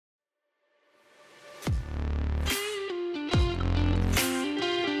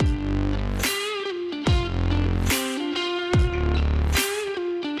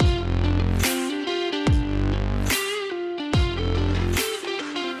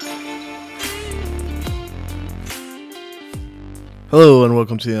Hello and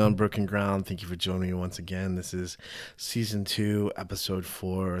welcome to the Unbroken Ground. Thank you for joining me once again. This is Season 2, Episode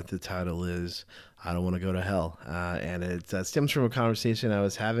 4. The title is I Don't Want to Go to Hell. And it stems from a conversation I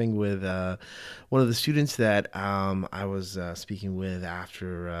was having with one of the students that I was speaking with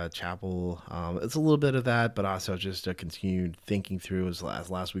after chapel. It's a little bit of that, but also just a continued thinking through as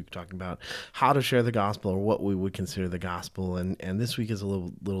last week talking about how to share the gospel or what we would consider the gospel. And this week is a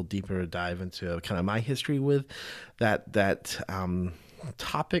little deeper dive into kind of my history with that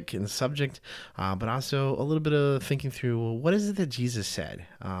topic and subject, but also a little bit of thinking through, well, what is it that Jesus said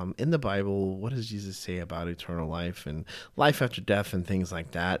in the Bible? What does Jesus say about eternal life and life after death and things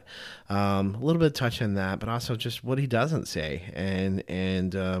like that? A little bit of touch on that, but also just what he doesn't say,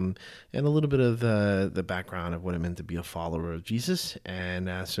 and a little bit of the background of what it meant to be a follower of Jesus.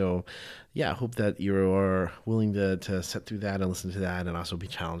 And I hope that you're willing to sit through that and listen to that, and also be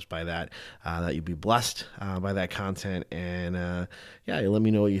challenged by that. That you'll be blessed by that content, and let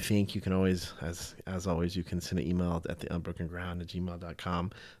me know what you think. You can always, as always, you can send an email at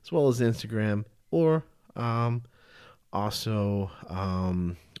theunbrokenground@gmail.com, as well as Instagram, or also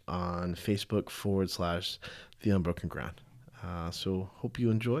on Facebook /The Unbroken Ground. So hope you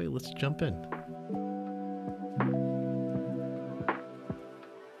enjoy. Let's jump in.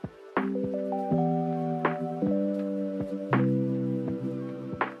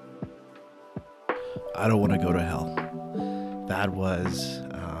 I don't want to go to hell. That was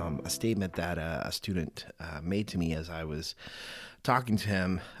a statement that a student made to me as I was talking to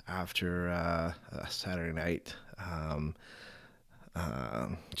him after a Saturday night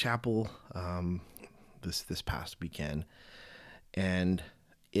chapel this past weekend, and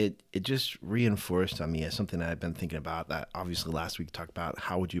it just reinforced on me as something that I've been thinking about. That obviously last week talked about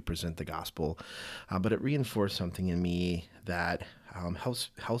how would you present the gospel, but it reinforced something in me that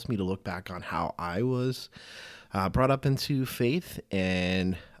helps me to look back on how I was brought up into faith,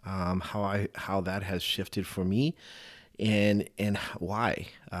 and how that has shifted for me, and why.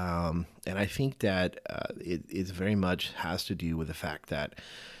 And I think that it very much has to do with the fact that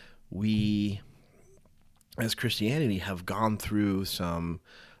we, as Christianity, have gone through some,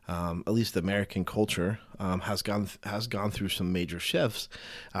 at least the American culture has gone through some major shifts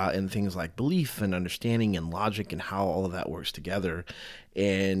in things like belief and understanding and logic and how all of that works together.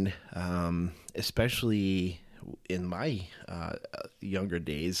 And especially in my younger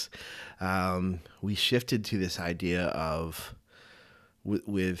days, we shifted to this idea of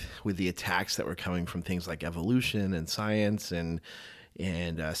with the attacks that were coming from things like evolution and science and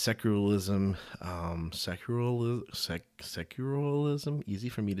secularism, secularism, easy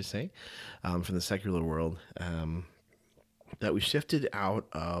for me to say, from the secular world, that we shifted out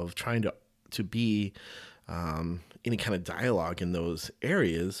of trying to be any kind of dialogue in those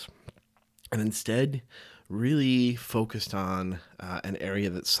areas, and instead really focused on an area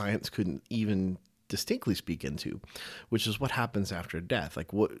that science couldn't even distinctly speak into, which is what happens after death.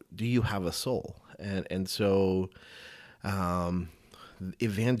 Like, what do you have a soul? And so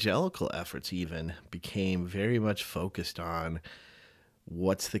evangelical efforts even became very much focused on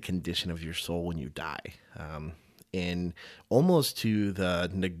what's the condition of your soul when you die, and almost to the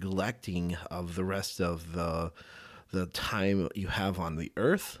neglecting of the rest of the time you have on the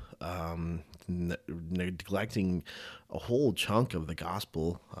earth, neglecting a whole chunk of the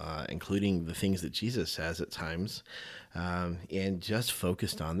gospel, including the things that Jesus says at times, and just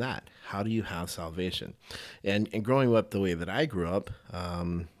focused on that. How do you have salvation? And growing up the way that I grew up,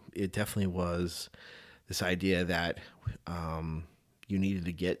 it definitely was this idea that you needed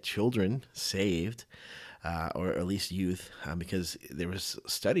to get children saved, or at least youth, because there was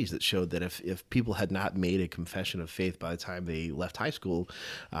studies that showed that if people had not made a confession of faith by the time they left high school,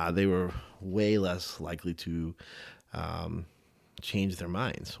 they were way less likely to change their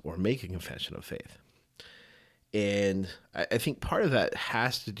minds or make a confession of faith. And I think part of that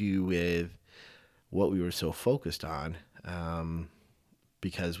has to do with what we were so focused on,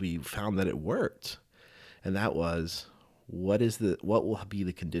 because we found that it worked, and that was, what will be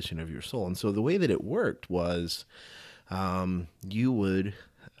the condition of your soul? And so the way that it worked was, you would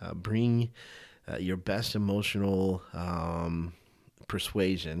bring your best emotional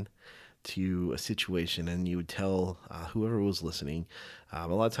persuasion to a situation, and you would tell whoever was listening. A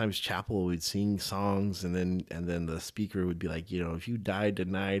lot of times, chapel would sing songs, and then the speaker would be like, if you died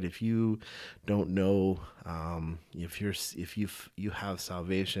tonight, if you don't know, if you have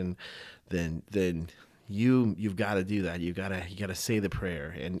salvation, then you've got to do that. You got to say the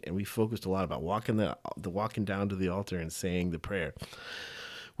prayer, and we focused a lot about walking down to the altar and saying the prayer,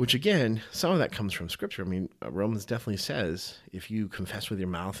 which again, some of that comes from Scripture. I mean, Romans definitely says if you confess with your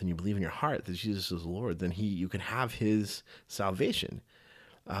mouth and you believe in your heart that Jesus is Lord, then you can have His salvation.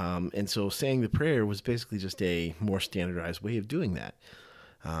 And so saying the prayer was basically just a more standardized way of doing that.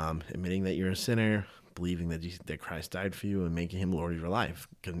 Admitting that you're a sinner, believing that Christ died for you, and making Him Lord of your life,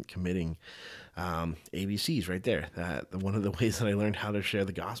 committing ABCs right there. One of the ways that I learned how to share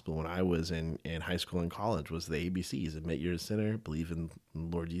the gospel when I was in high school and college was the ABCs: admit you're a sinner, believe in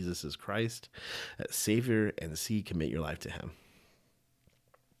Lord Jesus as Christ, Savior, and C, commit your life to Him.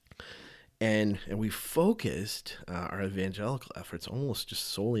 And we focused our evangelical efforts almost just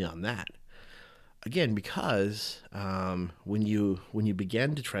solely on that. Again, because when you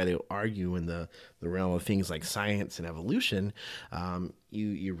begin to try to argue in the realm of things like science and evolution,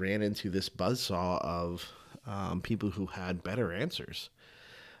 you ran into this buzzsaw of people who had better answers,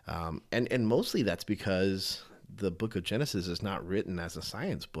 and mostly that's because the book of Genesis is not written as a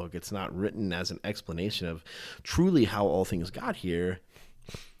science book. It's not written as an explanation of truly how all things got here.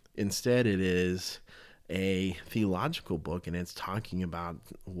 Instead, it is a theological book, and it's talking about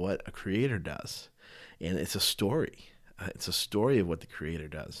what a creator does. And it's a story. It's a story of what the creator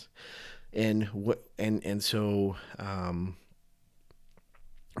does. And so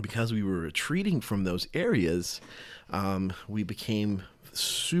because we were retreating from those areas, we became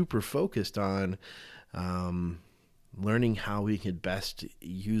super focused on learning how we could best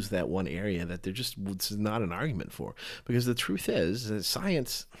use that one area that there just was not an argument for. Because the truth is that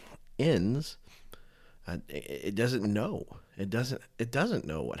science ends. It doesn't know. It doesn't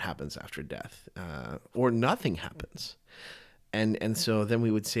know what happens after death, or nothing happens. And so then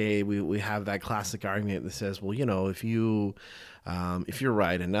we would say we have that classic argument that says, well, if you're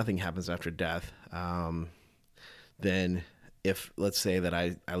right and nothing happens after death, then if, let's say that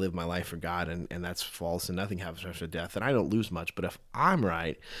I live my life for God and that's false and nothing happens after death, then I don't lose much. But if I'm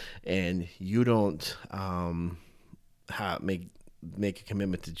right and you don't make a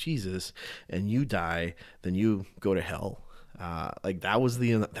commitment to Jesus and you die, then you go to hell.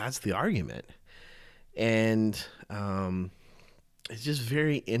 That's the argument. And it's just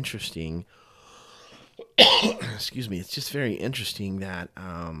very interesting. Excuse me. It's just very interesting that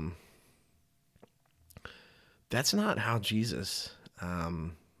that's not how Jesus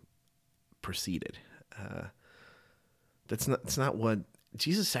proceeded. It's not what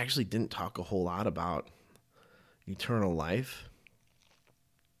Jesus actually didn't talk a whole lot about eternal life.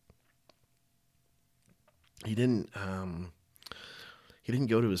 He didn't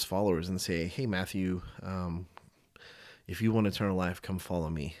go to his followers and say, "Hey, Matthew, if you want eternal life, come follow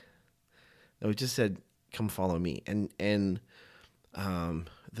me." No, he just said, "Come follow me." And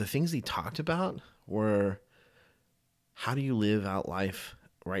the things he talked about were, how do you live out life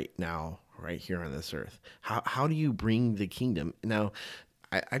right now, right here on this earth? How do you bring the kingdom? Now,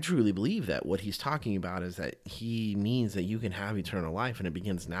 I truly believe that what he's talking about is that he means that you can have eternal life, and it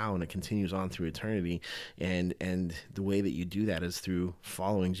begins now and it continues on through eternity. And the way that you do that is through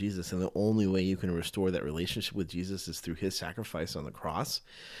following Jesus. And the only way you can restore that relationship with Jesus is through his sacrifice on the cross.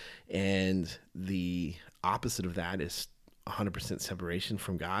 And the opposite of that is 100% separation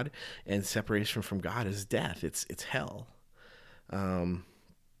from God. And separation from God is death. It's hell.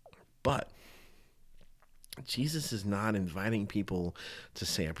 But Jesus is not inviting people to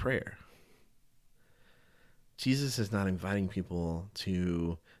say a prayer. Jesus is not inviting people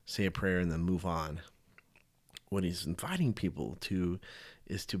to say a prayer and then move on. What he's inviting people to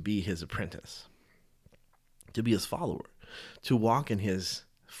is to be his apprentice, to be his follower, to walk in his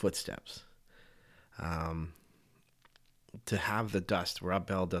footsteps, to have the dust. Rob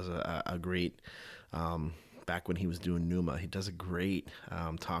Bell does a great, back when he was doing Pneuma, he does a great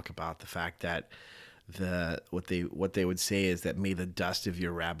talk about the fact that what they would say is that may the dust of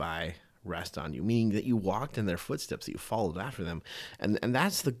your rabbi rest on you, meaning that you walked in their footsteps, that you followed after them, and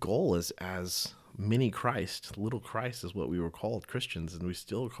that's the goal. As mini Christ, little Christ is what we were called, Christians, and we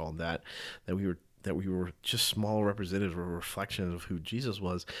still called that we were just small representatives or reflections of who Jesus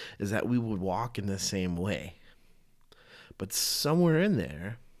was, is that we would walk in the same way. But somewhere in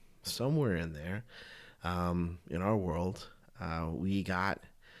there, in our world,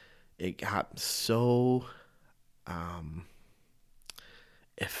 it got so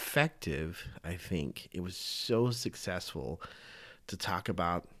effective. I think it was so successful to talk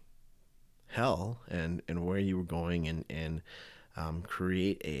about hell and where you were going and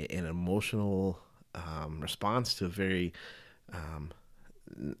create an emotional response to a very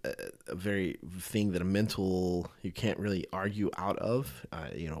thing that you can't really argue out of,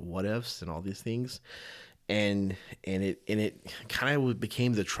 what ifs and all these things. And it kind of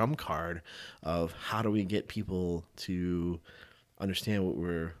became the trump card of how do we get people to understand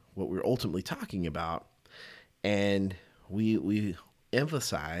what we're ultimately talking about. And we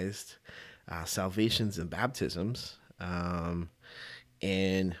emphasized salvations and baptisms,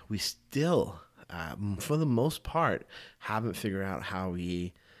 and we still, for the most part, haven't figured out how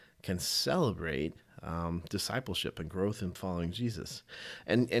we can celebrate discipleship and growth in following Jesus.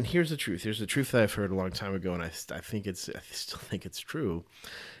 And here's the truth. Here's the truth that I've heard a long time ago, and I still think it's true,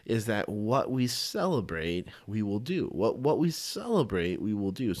 is that what we celebrate, we will do. What we celebrate, we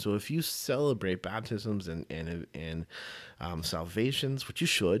will do. So if you celebrate baptisms and salvations, which you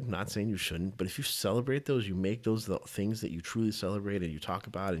should, not saying you shouldn't, but if you celebrate those, you make those the things that you truly celebrate, and you talk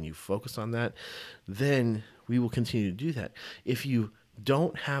about and you focus on that, then we will continue to do that. If you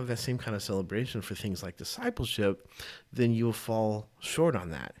don't have that same kind of celebration for things like discipleship, then you'll fall short on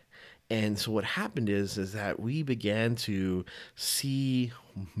that. And so what happened is that we began to see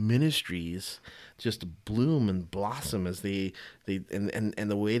ministries just bloom and blossom as and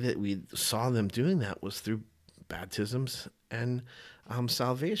the way that we saw them doing that was through baptisms and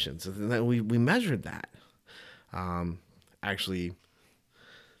salvations. And then we measured that. Actually,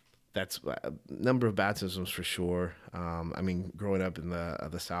 that's a number of baptisms for sure. Growing up in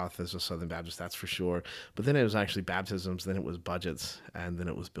the South as a Southern Baptist, that's for sure. But then it was actually baptisms, then it was budgets, and then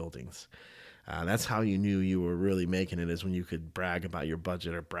it was buildings. That's how you knew you were really making it, is when you could brag about your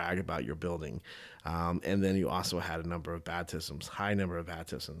budget or brag about your building. And then you also had a number of baptisms, high number of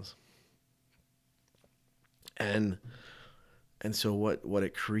baptisms. And so what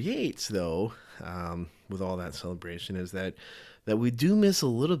it creates, though, with all that celebration, is that we do miss a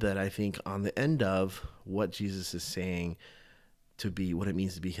little bit, I think, on the end of what Jesus is saying to be, what it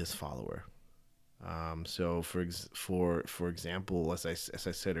means to be his follower. So for example, as I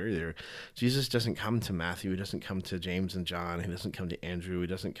said earlier, Jesus doesn't come to Matthew, he doesn't come to James and John, he doesn't come to Andrew, he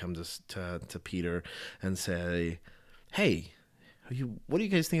doesn't come to Peter and say, hey, what do you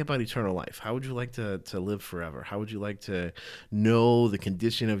guys think about eternal life? How would you like to live forever? How would you like to know the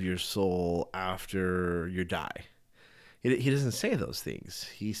condition of your soul after you die? He doesn't say those things.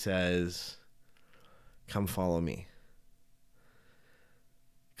 He says, come follow me.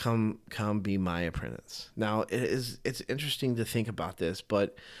 Come be my apprentice. Now, it's interesting to think about this,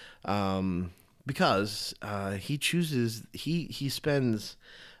 but because he spends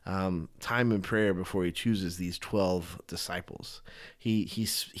time in prayer before he chooses these 12 disciples.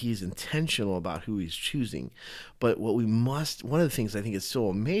 He's intentional about who he's choosing. But one of the things I think is so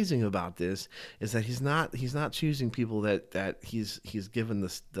amazing about this is that he's not choosing people that he's given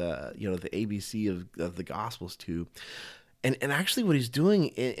the ABC of the Gospels to. And actually what he's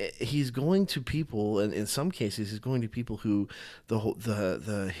doing, he's going to people, and in some cases he's going to people who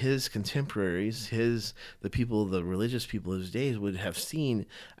his contemporaries, the religious people of his days would have seen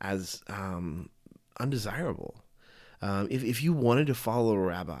as undesirable. If you wanted to follow a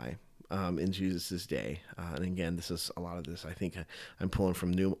rabbi in Jesus's day, and again, a lot of this I think I'm pulling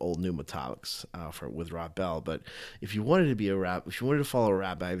from old pneumatomics with Rob Bell. But if you wanted to follow a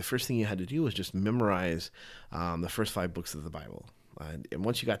rabbi, the first thing you had to do was just memorize the first 5 books of the Bible. And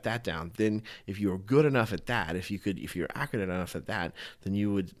once you got that down, then if you were good enough at that, if you're accurate enough at that, then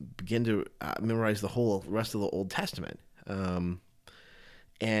you would begin to memorize the whole rest of the Old Testament.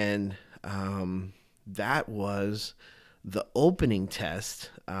 That was the opening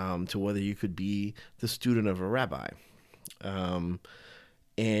test to whether you could be the student of a rabbi.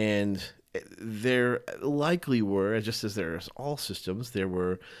 And there likely were, just as there's all systems, there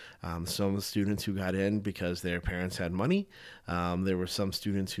were some students who got in because their parents had money. There were some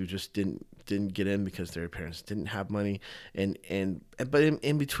students who just didn't get in because their parents didn't have money. But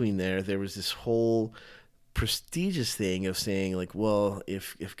in between there was this whole prestigious thing of saying, like, well,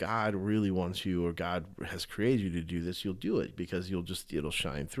 if God really wants you, or God has created you to do this, you'll do it because it'll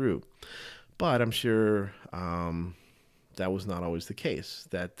shine through. But I'm sure that was not always the case,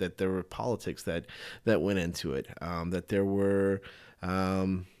 that there were politics that went into it, that there were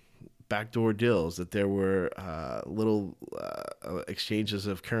backdoor deals, that there were little exchanges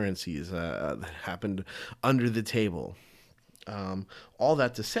of currencies that happened under the table. All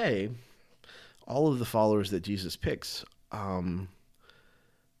that to say, all of the followers that Jesus picks to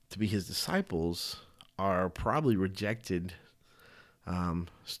be his disciples are probably rejected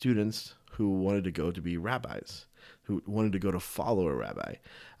students who wanted to go to be rabbis, who wanted to go to follow a rabbi.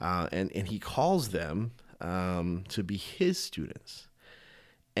 And he calls them to be his students.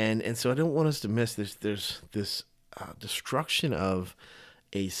 And so I don't want us to miss there's this destruction of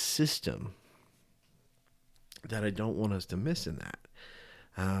a system that I don't want us to miss in that.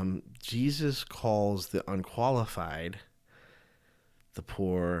 Jesus calls the unqualified, the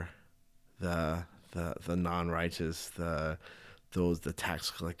poor, the non-righteous, the the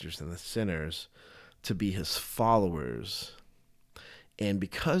tax collectors and the sinners to be his followers. And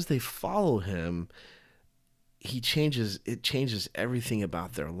because they follow him, it changes everything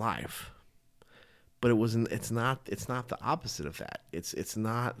about their life. But it's not the opposite of that. It's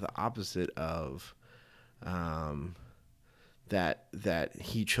not the opposite of that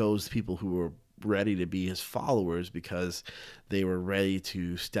he chose people who were ready to be his followers because they were ready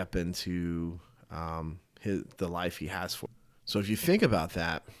to step into the life he has for them. So if you think about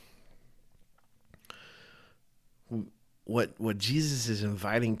that, what Jesus is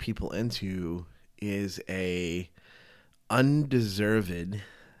inviting people into is a undeserved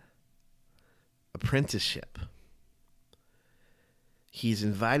apprenticeship. He's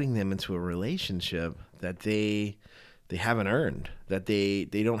inviting them into a relationship that they haven't earned, that they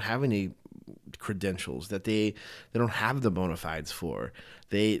don't have any credentials, that they don't have the bona fides for.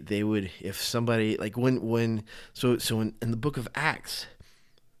 They would, if somebody, like when in the book of Acts,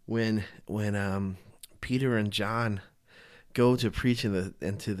 when Peter and John go to preach at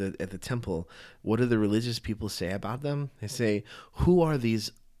the temple, what do the religious people say about them? They say, "Who are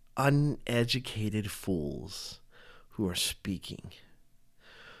these uneducated fools who are speaking?"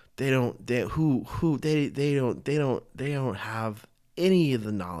 They don't have any of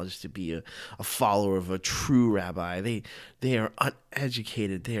the knowledge to be a follower of a true rabbi. They are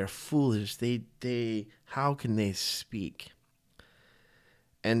uneducated. They are foolish. They how can they speak?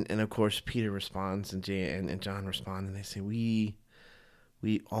 And of course Peter responds and John respond, and they say, we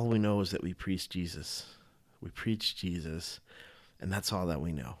all we know is that we preach Jesus. We preach Jesus, and that's all that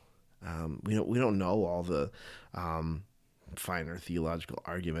we know. We don't know all the finer theological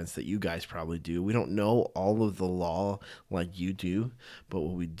arguments that you guys probably do. We don't know all of the law like you do, but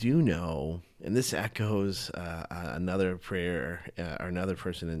what we do know, and this echoes another prayer or another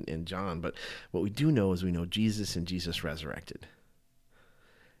person in John, but what we do know is we know Jesus and Jesus resurrected.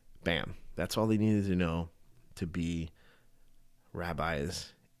 Bam. That's all they needed to know to be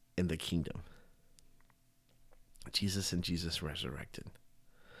rabbis in the kingdom. Jesus and Jesus resurrected.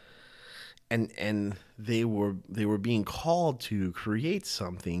 And they were being called to create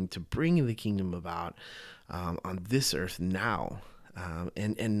something to bring the kingdom about on this earth now,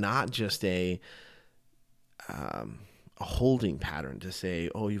 and not just a holding pattern to say,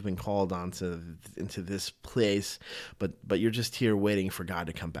 oh, you've been called into this place, but you're just here waiting for God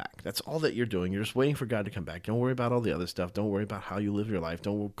to come back. That's all that you're doing. You're just waiting for God to come back. Don't worry about all the other stuff. Don't worry about how you live your life.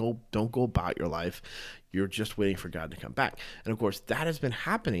 Don't go about your life. You're just waiting for God to come back. And of course, that has been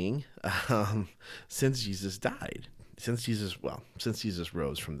happening since Jesus died. Since Jesus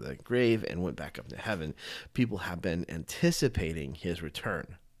rose from the grave and went back up to heaven, people have been anticipating his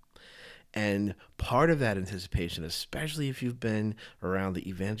return. And part of that anticipation, especially if you've been around the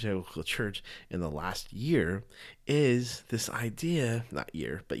Evangelical church in the last year, is this idea, not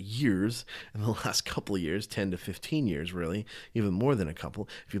year, but years, in the last couple of years, 10 to 15 years, really, even more than a couple.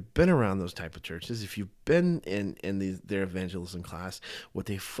 If you've been around those type of churches, if you've been in their evangelism class, what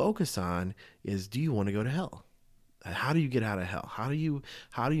they focus on is, do you want to go to hell? How do you get out of hell? How do you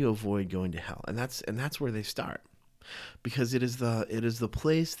avoid going to hell? And that's where they start. Because it is the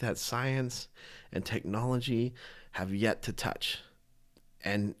place that science and technology have yet to touch,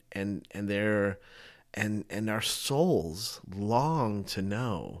 and our souls long to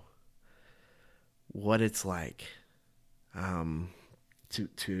know what it's like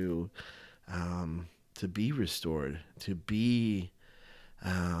to be restored, to be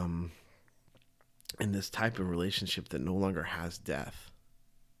in this type of relationship that no longer has death.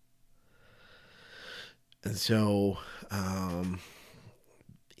 And so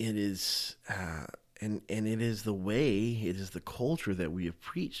it is, and it is the way, it is the culture that we have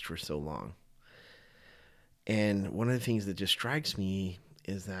preached for so long. And one of the things that just strikes me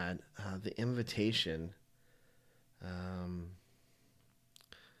is that the invitation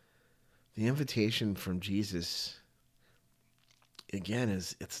from Jesus, again,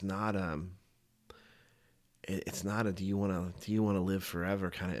 is it's not a do you want to live forever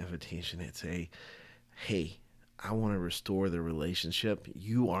kind of invitation. It's a, hey, I want to restore the relationship.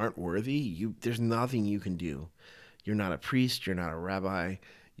 You aren't worthy. There's nothing you can do. You're not a priest. You're not a rabbi.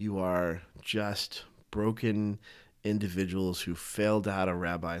 You are just broken individuals who failed out of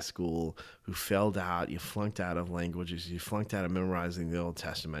rabbi school, you flunked out of languages, you flunked out of memorizing the Old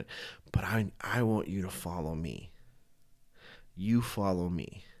Testament. But I want you to follow me. You follow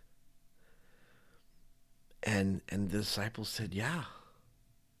me. And the disciples said, yeah.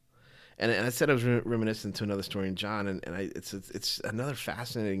 And I said I was reminiscent to another story in John, and it's another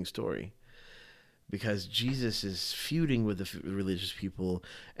fascinating story, because Jesus is feuding with the religious people,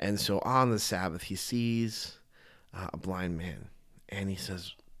 and so on the Sabbath he sees a blind man, and he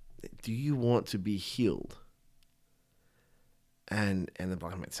says, do you want to be healed? And the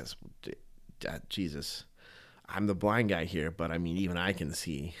blind man says, Jesus, I'm the blind guy here, but I mean, even I can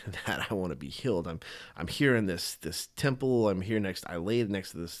see that I want to be healed. I'm here in this temple. I lay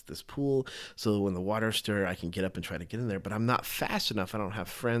next to this pool, so when the water stir, I can get up and try to get in there. But I'm not fast enough. I don't have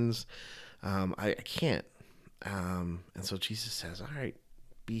friends. I can't. And so Jesus says, all right,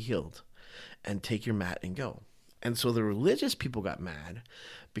 be healed, and take your mat and go. And so the religious people got mad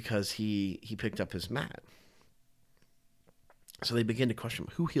because he picked up his mat. So they begin to question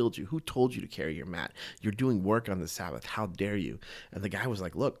him. Who healed you? Who told you to carry your mat? You're doing work on the Sabbath. How dare you? And the guy was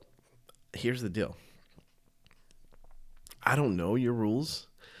like, look, here's the deal. I don't know your rules,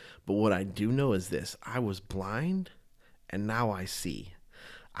 but what I do know is this. I was blind, and now I see.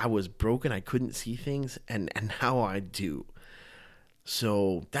 I was broken. I couldn't see things, and now I do.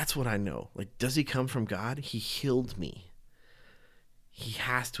 So that's what I know. Like, does he come from God? He healed me. He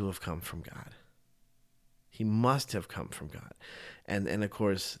has to have come from God. He must have come from God. And of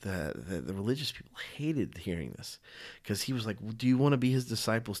course, the religious people hated hearing this, because he was like, well, do you want to be his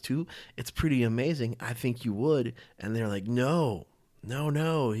disciples too? It's pretty amazing. I think you would. And they're like, no.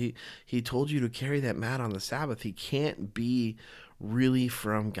 He told you to carry that mat on the Sabbath. He can't be really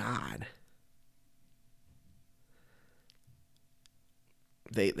from God.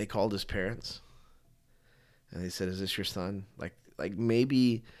 They called his parents, and they said, is this your son?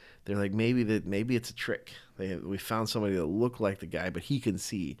 Maybe it's a trick. We found somebody that looked like the guy, but he can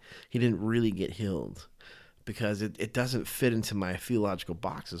see. He didn't really get healed, because it doesn't fit into my theological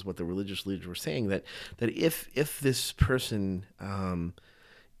boxes. What the religious leaders were saying, that if this person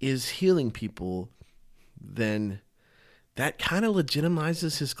is healing people, then that kind of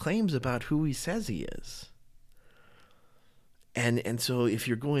legitimizes his claims about who he says he is. And so if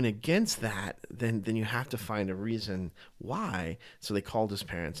you're going against that, then you have to find a reason why. So they called his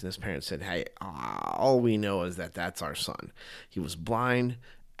parents, and his parents said, hey, all we know is that that's our son. He was blind,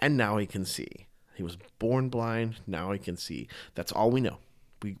 and now he can see. He was born blind, now he can see. That's all we know.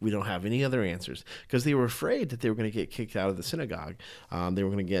 We don't have any other answers, because they were afraid that they were going to get kicked out of the synagogue. They were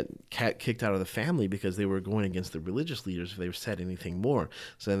going to get kicked out of the family, because they were going against the religious leaders if they said anything more.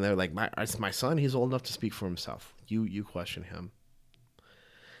 So then they're like, my son, he's old enough to speak for himself. You question him.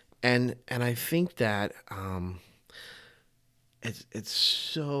 And I think that it's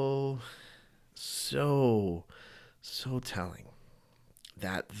so telling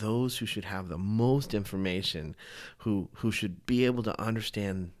that those who should have the most information, who should be able to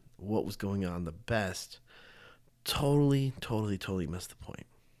understand what was going on the best, totally missed the point.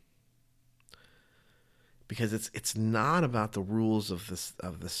 Because it's not about the rules of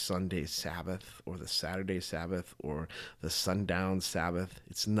the Sunday Sabbath, or the Saturday Sabbath, or the sundown Sabbath.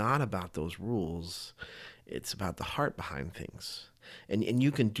 It's not about those rules. It's about the heart behind things. And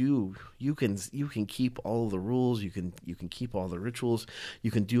you can keep all of the rules. You can keep all the rituals.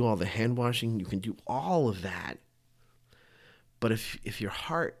 You can do all the hand washing. You can do all of that. But if your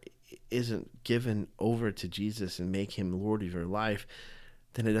heart isn't given over to Jesus and make him Lord of your life,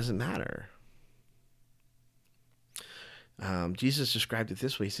 then it doesn't matter. Jesus described it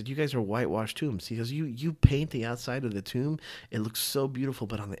this way. He said, you guys are whitewashed tombs. He goes, you paint the outside of the tomb. It looks so beautiful,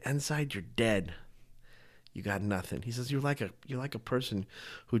 but on the inside, you're dead. You got nothing. He says, you're like a person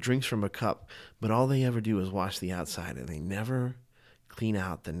who drinks from a cup, but all they ever do is wash the outside, and they never clean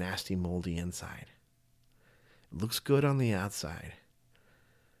out the nasty, moldy inside. It looks good on the outside,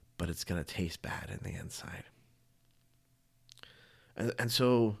 but it's going to taste bad in the inside. And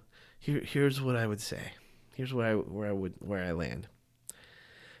so here's what I would say. Here's where I land,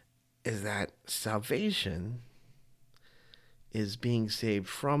 is that salvation is being saved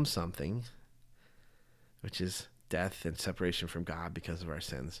from something, which is death and separation from God because of our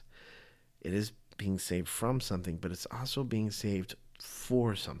sins. It is being saved from something, but it's also being saved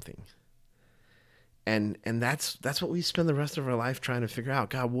for something. And that's what we spend the rest of our life trying to figure out.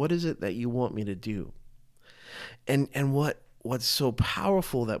 God, what is it that you want me to do? And what's so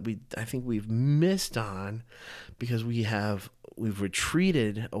powerful that I think we've missed on, because we've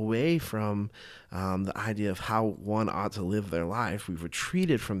retreated away from the idea of how one ought to live their life. We've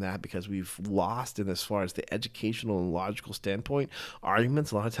retreated from that because we've lost, in as far as the educational and logical standpoint,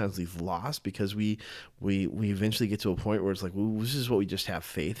 arguments. A lot of times we've lost because we eventually get to a point where it's like, well, this is what we just have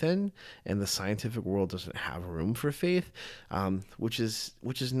faith in, and the scientific world doesn't have room for faith, which is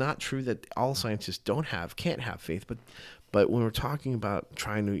not true that all scientists can't have faith, but when we're talking about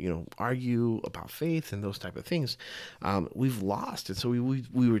trying to, argue about faith and those type of things, we've lost, and so we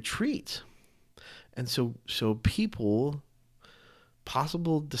retreat, and so people,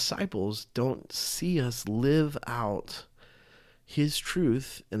 possible disciples, don't see us live out his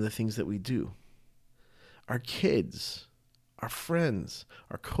truth in the things that we do. Our kids, our friends,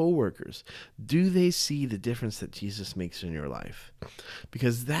 our coworkers, do they see the difference that Jesus makes in your life?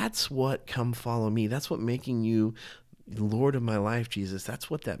 Because that's what come follow me. That's what making you Lord of my life, Jesus. That's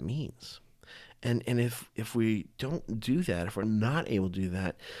what that means. And if we don't do that, if we're not able to do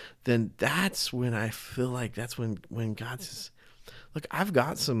that, then that's when I feel like that's when God says, look, I've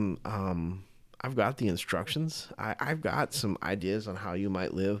got the instructions. I've got some ideas on how you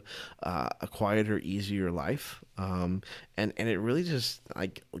might live a quieter, easier life. And it really just,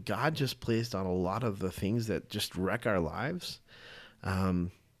 like, God just placed on a lot of the things that just wreck our lives.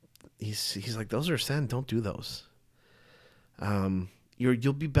 Um, he's like, those are sin. Don't do those.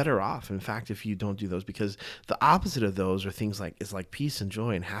 You'll be better off, in fact, if you don't do those, because the opposite of those are things like peace and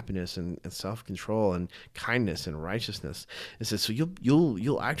joy and happiness and self-control and kindness and righteousness. It says, so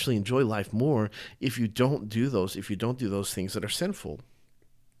you'll actually enjoy life more if you don't do those things that are sinful.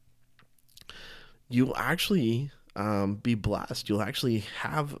 You'll actually be blessed. You'll actually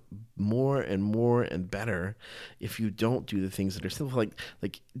have more and more and better if you don't do the things that are sinful.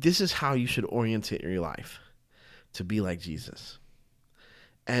 Like this is how you should orientate your life, to be like Jesus.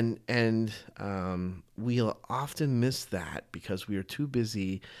 And we'll often miss that because we are too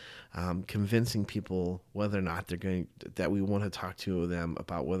busy convincing people whether or not that we want to talk to them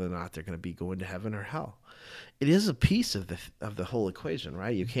about whether or not they're going to be going to heaven or hell. It is a piece of the whole equation,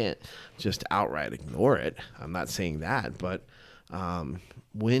 right? You can't just outright ignore it. I'm not saying that, but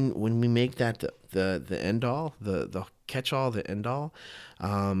when we make that the end all, the catch all, the end all,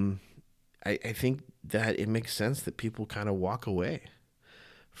 I think that it makes sense that people kind of walk away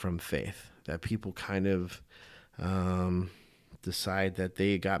from faith, that people kind of decide that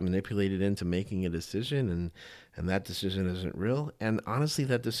they got manipulated into making a decision, and that decision isn't real. And honestly,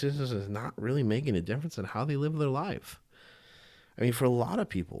 that decision is not really making a difference in how they live their life. I mean, for a lot of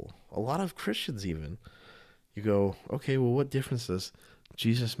people, a lot of Christians even, you go, okay, well, what difference does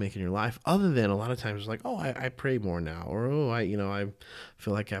Jesus make in your life? Other than a lot of times it's like, oh, I pray more now, or I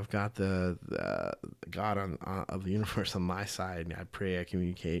feel like I've got the God of the universe on my side, and I pray, I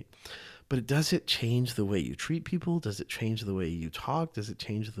communicate. But does it change the way you treat people? Does it change the way you talk? Does it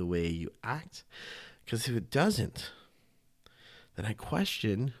change the way you act? Because if it doesn't, then I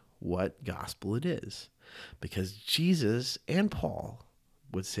question what gospel it is. Because Jesus and Paul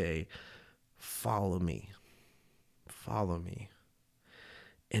would say, follow me. Follow me.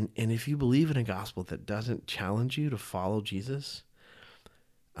 And if you believe in a gospel that doesn't challenge you to follow Jesus,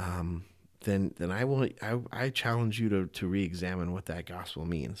 then I challenge you to re-examine what that gospel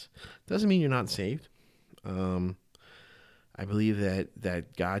means. Doesn't mean you're not saved. I believe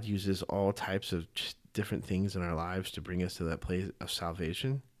that God uses all types of just different things in our lives to bring us to that place of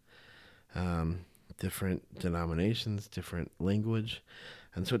salvation. Different denominations, different language,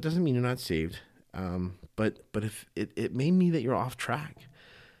 and so it doesn't mean you're not saved. But if it may mean that you're off track,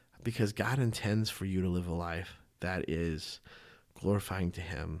 because God intends for you to live a life that is glorifying to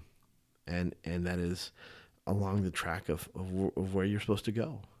Him, and that is along the track of where you're supposed to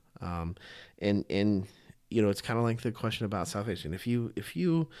go. And it's kind of like the question about salvation. If you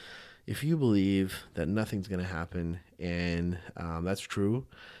believe that nothing's going to happen, and that's true,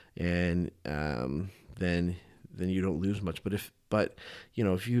 and then you don't lose much. But if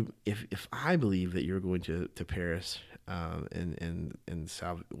I believe that you're going to perish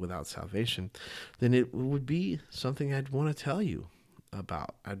without salvation, then it would be something I'd want to tell you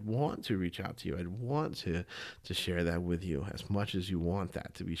about. I'd want to reach out to you. I'd want to share that with you as much as you want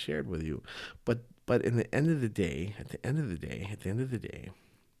that to be shared with you. But at the end of the day,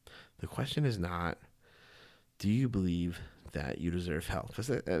 the question is not, do you believe that you deserve hell? Because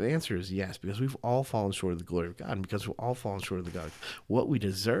the answer is yes, because we've all fallen short of the glory of God, and because we've all fallen short of the God. What we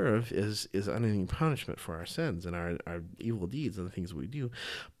deserve is unending punishment for our sins and our evil deeds and the things that we do.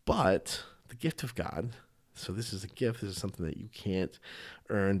 But the gift of God, so this is a gift, this is something that you can't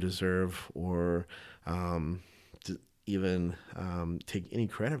earn, deserve, or even take any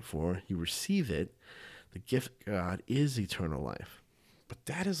credit for. You receive it. The gift of God is eternal life. But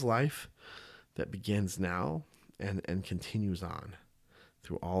that is life that begins now and continues on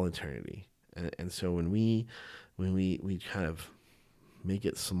through all eternity. And so when we kind of make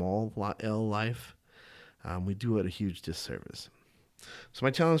it small L life, we do it a huge disservice. So my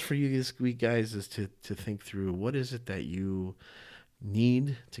challenge for you this week, guys, is to think through, what is it that you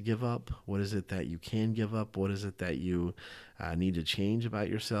need to give up? What is it that you can give up? What is it that you need to change about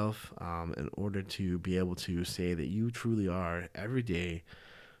yourself in order to be able to say that you truly are every day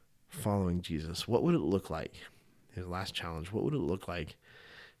following Jesus? What would it look like? Here's the last challenge. What would it look like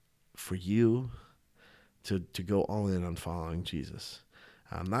for you to go all in on following Jesus.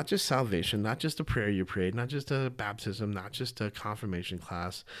 Not just salvation, not just a prayer you prayed, not just a baptism, not just a confirmation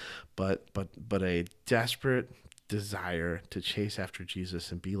class, but a desperate desire to chase after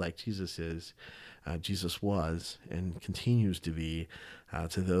Jesus and be like Jesus is, Jesus was, and continues to be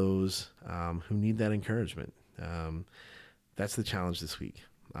to those who need that encouragement. That's the challenge this week.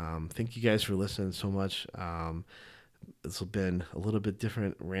 Thank you guys for listening so much. This has been a little bit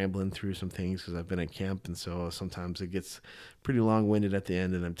different, rambling through some things because I've been at camp, and so sometimes it gets pretty long-winded at the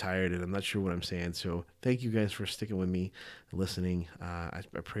end, and I'm tired, and I'm not sure what I'm saying. So thank you guys for sticking with me, listening. I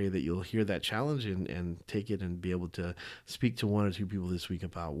pray that you'll hear that challenge and take it and be able to speak to one or two people this week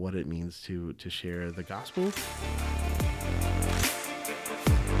about what it means to share the gospel.